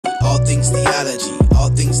things theology, all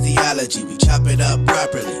things theology. We chop it up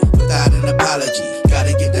properly, without an apology.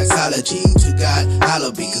 Gotta give that doxology to God,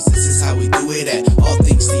 hallowed be, cause this is how we do it at All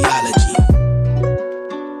Things Theology.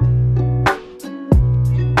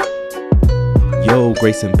 Yo,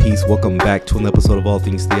 grace and peace. Welcome back to an episode of All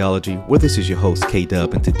Things Theology, where this is your host,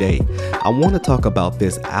 K-Dub, and today I want to talk about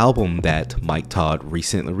this album that Mike Todd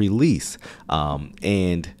recently released.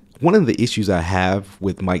 And one of the issues I have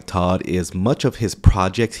with Mike Todd is much of his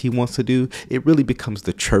projects he wants to do, it really becomes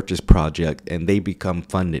the church's project and they become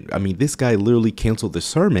funded. I mean, this guy literally canceled the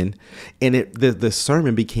sermon and the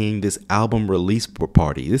sermon became this album release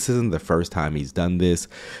party. This isn't the first time he's done this.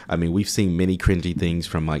 I mean, we've seen many cringy things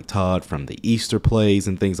from Mike Todd, from the Easter plays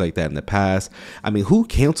and things like that in the past. I mean, who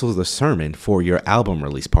cancels the sermon for your album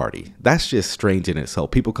release party? That's just strange in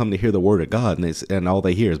itself. People come to hear the word of God and all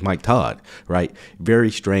they hear is Mike Todd, right?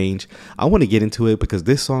 Very strange. I want to get into it because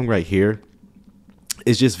this song right here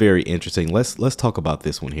is just very interesting. Let's talk about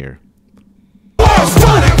this one here.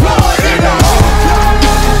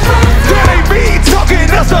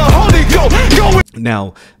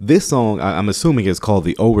 Now, this song, I'm assuming is called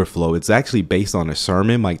The Overflow. It's actually based on a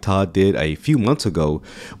sermon Mike Todd did a few months ago,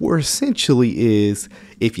 where essentially is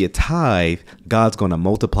if you tithe, God's going to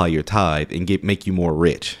multiply your tithe and make you more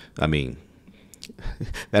rich. I mean,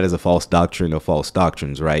 that is a false doctrine of false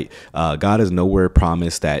doctrines, right? God has nowhere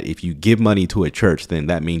promised that if you give money to a church, then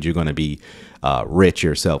that means you're going to be rich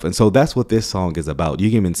yourself. And so that's what this song is about. You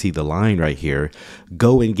can even see the line right here.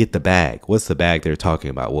 Go and get the bag. What's the bag they're talking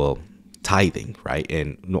about? Well, tithing, right?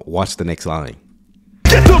 And watch the next line.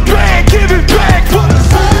 Get the bag, give it back.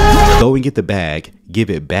 Go and get the bag, give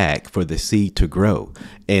it back for the seed to grow.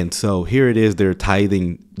 And so here it is, their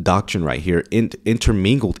tithing doctrine right here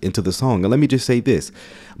intermingled into the song. And let me just say this,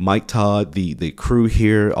 Mike Todd, the crew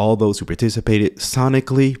here, all those who participated,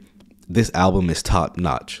 sonically, this album is top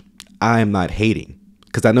notch. I am not hating,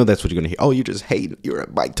 because I know that's what you're going to hear. Oh, you're just hating. You're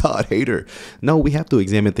a Mike Todd hater. No, we have to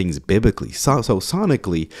examine things biblically. So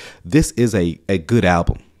sonically, this is a good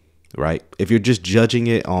album. Right? If you're just judging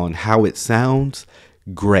it on how it sounds,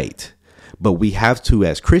 great. But we have to,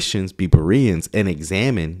 as Christians, be Bereans and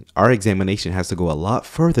examine. Our examination has to go a lot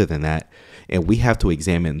further than that. And we have to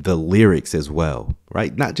examine the lyrics as well,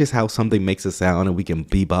 right? Not just how something makes a sound and we can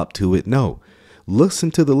bebop to it. No, listen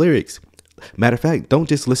to the lyrics. Matter of fact, don't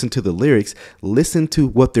just listen to the lyrics. Listen to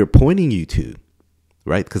what they're pointing you to,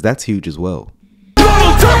 right? Because that's huge as well.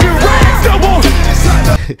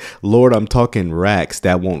 Lord, I'm talking racks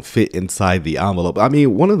that won't fit inside the envelope. I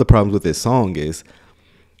mean, one of the problems with this song is,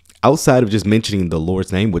 outside of just mentioning the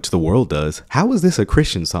Lord's name, which the world does, how is this a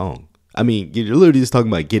Christian song? I mean, you're literally just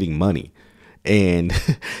talking about getting money, and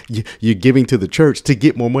you're giving to the church to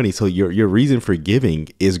get more money. So your reason for giving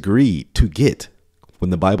is greed, to get.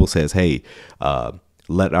 When the Bible says, hey,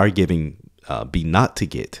 let our giving be not to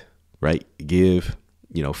get, right? Give,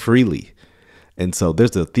 freely. And so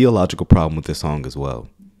there's a theological problem with this song as well.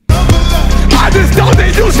 I just don't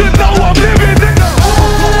think you should know I'm living.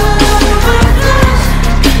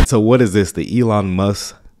 So what is this? The Elon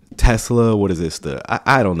Musk Tesla? What is this?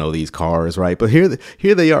 I don't know these cars, right? But here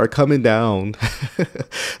they are coming down.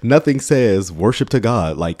 Nothing says worship to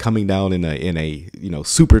God like coming down in a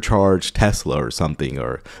supercharged Tesla or something,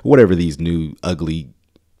 or whatever these new ugly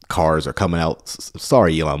cars are coming out.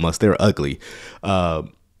 Sorry, Elon Musk, they're ugly.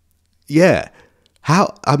 Yeah.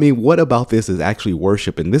 What about this is actually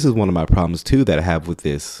worship? And this is one of my problems too that I have with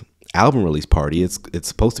this album release party. It's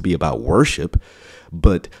supposed to be about worship,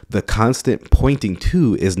 but the constant pointing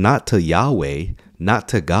to is not to Yahweh, not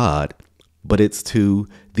to God, but it's to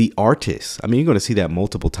the artist. I mean, you're going to see that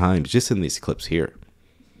multiple times just in these clips here.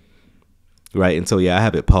 Right. And so, yeah, I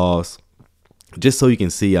have it paused just so you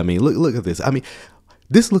can see. I mean, look at this. I mean,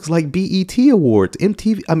 this looks like BET Awards,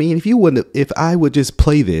 MTV. I mean, if I would just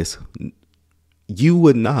play this, you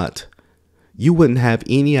wouldn't have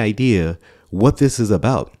any idea what this is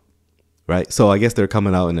about, right? So I guess they're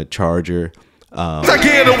coming out in a Charger. I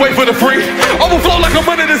can't wait for the free. Overflow like I'm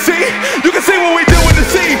under the sea. You can see what we do with the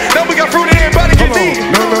sea. Now we got fruit and everybody can eat.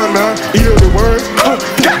 No. Eat the word.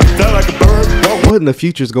 Sound like a bird. What in the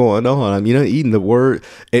future's going on? I mean, eating the word.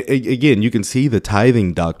 Again, you can see the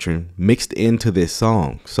tithing doctrine mixed into this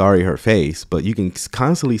song. Sorry, her face, but you can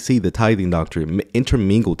constantly see the tithing doctrine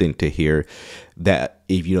intermingled into here. That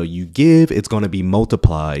if you give, it's going to be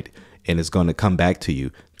multiplied and it's going to come back to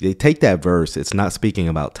you. They take that verse. It's not speaking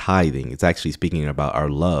about tithing. It's actually speaking about our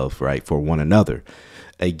love, right, for one another.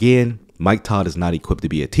 Again, Mike Todd is not equipped to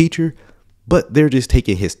be a teacher, but they're just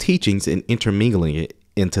taking his teachings and intermingling it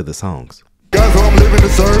into the songs. Guys, I'm living to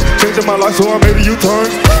serve, changing my life, so I made a U-turn,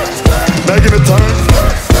 making a turn.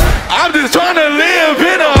 I'm just trying to live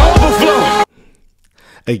in an overflow.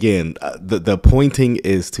 again, the pointing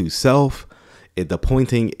is to self. The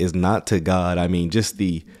pointing is not to God. I mean, just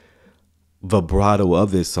the vibrato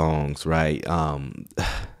of these songs, right?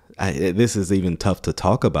 This is even tough to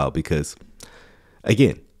talk about because,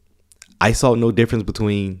 again, I saw no difference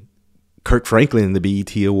between Kirk Franklin and the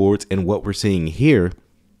BET Awards and what we're seeing here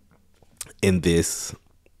in this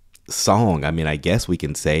song. I mean, I guess we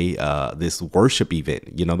can say this worship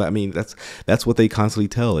event, you know, I mean, that's what they constantly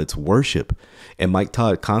tell. It's worship. And Mike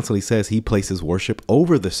Todd constantly says he places worship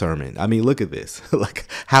over the sermon. I mean, look at this. Like,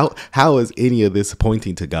 how is any of this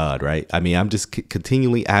pointing to God, right? I mean, I'm just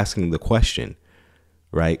continually asking the question,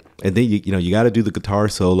 right? And then, you know, you got to do the guitar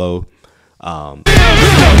solo.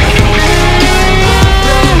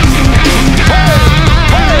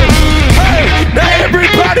 Now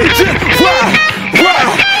everybody just rock, rock,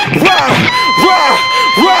 rock,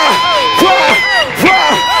 rock, rock, rock,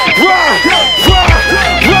 rock, rock,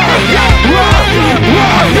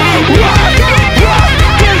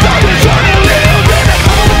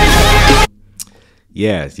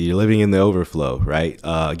 Yes, you're living in the overflow, right?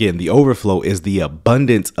 Again, the overflow is the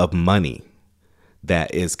abundance of money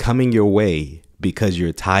that is coming your way because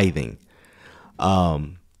you're tithing.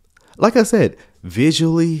 Like I said,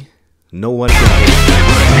 visually, no one can.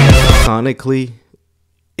 Sonically,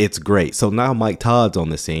 it's great. So now Mike Todd's on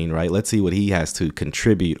the scene, right? Let's see what he has to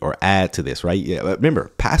contribute or add to this, right? Yeah,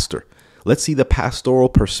 remember, pastor. Let's see the pastoral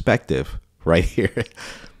perspective right here.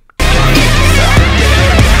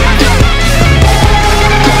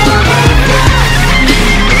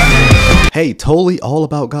 Hey, totally all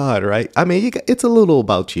about God, right? I mean, it's a little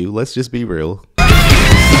about you. Let's just be real. I'm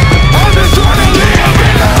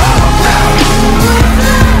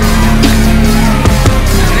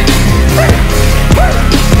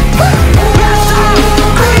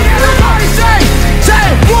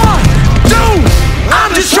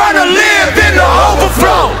just trying to live in the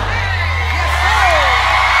overflow.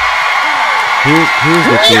 Here's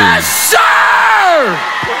the thing. Yes, sir.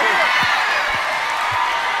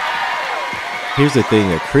 Here's the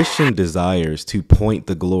thing. A Christian desires to point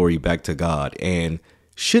the glory back to God and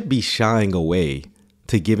should be shying away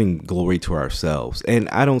to giving glory to ourselves. And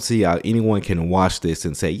I don't see how anyone can watch this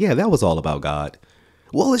and say, yeah, that was all about God.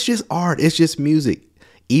 Well, it's just art. It's just music.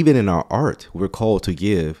 Even in our art, we're called to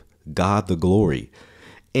give God the glory.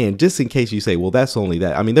 And just in case you say, well, that's only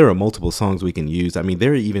that. I mean, there are multiple songs we can use. I mean,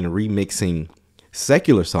 they're even remixing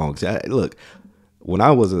secular songs. Look, when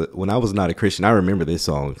I was not a Christian, I remember this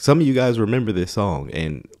song. Some of you guys remember this song,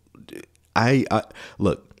 and I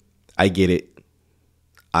look, I get it.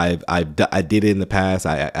 I did it in the past.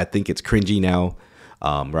 I think it's cringy now,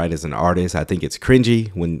 right? As an artist, I think it's cringy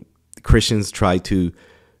when Christians try to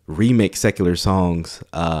remix secular songs.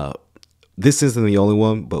 This isn't the only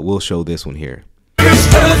one, but we'll show this one here.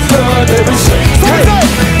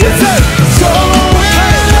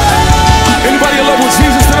 Anybody in love with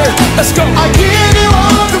Jesus today? Let's go. I give you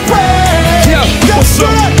all the praise. Yeah. What's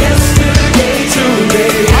up? Yesterday,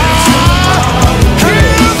 today,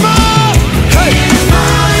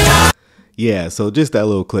 Yeah, so just that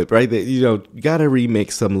little clip, right? That, you know, you gotta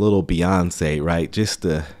remix some little Beyonce, right? Just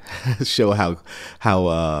to show how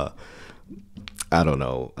I don't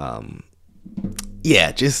know,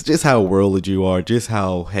 yeah, just how worldly you are, just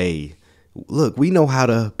how, hey, look, we know how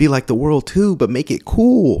to be like the world too, but make it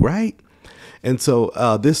cool, right? And so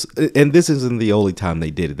this isn't the only time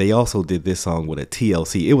they did it. They also did this song with a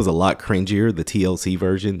TLC. It was a lot cringier, the TLC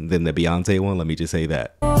version, than the Beyonce one. Let me just say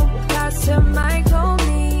that.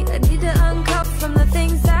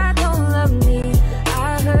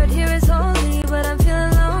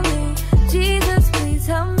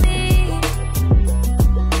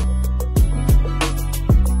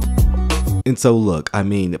 And so look, I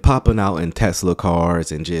mean, popping out in Tesla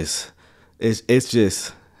cars and just it's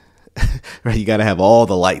just right. You got to have all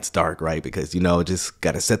the lights dark, right? Because, you know, just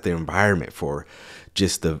got to set the environment for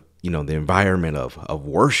just the, you know, the environment of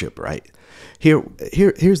worship, right?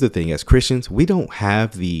 Here's the thing. As Christians, we don't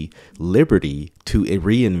have the liberty to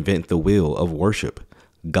reinvent the wheel of worship.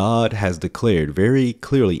 God has declared very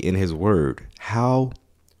clearly in his word how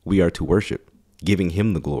we are to worship, giving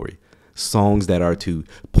him the glory. Songs that are to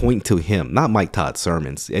point to him, not Mike Todd's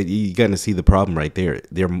sermons. You're going to see the problem right there.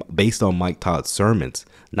 They're based on Mike Todd's sermons,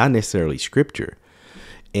 not necessarily scripture.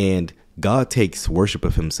 And God takes worship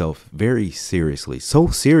of himself very seriously, so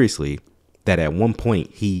seriously that at one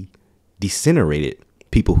point he disintegrated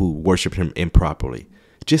people who worship him improperly.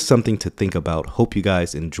 Just something to think about. Hope you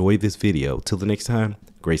guys enjoy this video. Till the next time,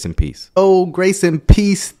 grace and peace. Oh, grace and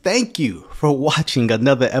peace. Thank you for watching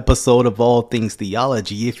another episode of All Things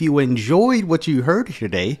Theology. If you enjoyed what you heard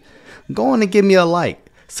today, go on and give me a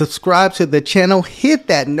like. Subscribe to the channel, hit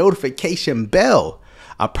that notification bell.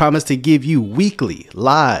 I promise to give you weekly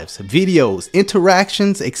lives, videos,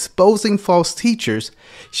 interactions, exposing false teachers,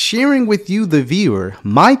 sharing with you, the viewer,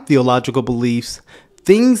 my theological beliefs,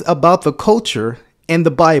 things about the culture, and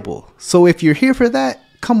the Bible. So if you're here for that,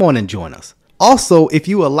 come on and join us. Also, if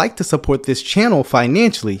you would like to support this channel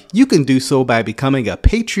financially, you can do so by becoming a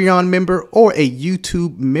Patreon member or a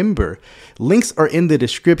YouTube member. Links are in the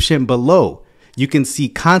description below. You can see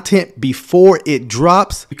content before it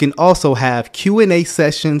drops. You can also have Q&A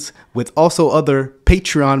sessions with also other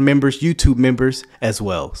Patreon members, YouTube members as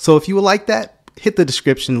well. So if you would like that, hit the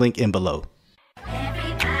description link in below.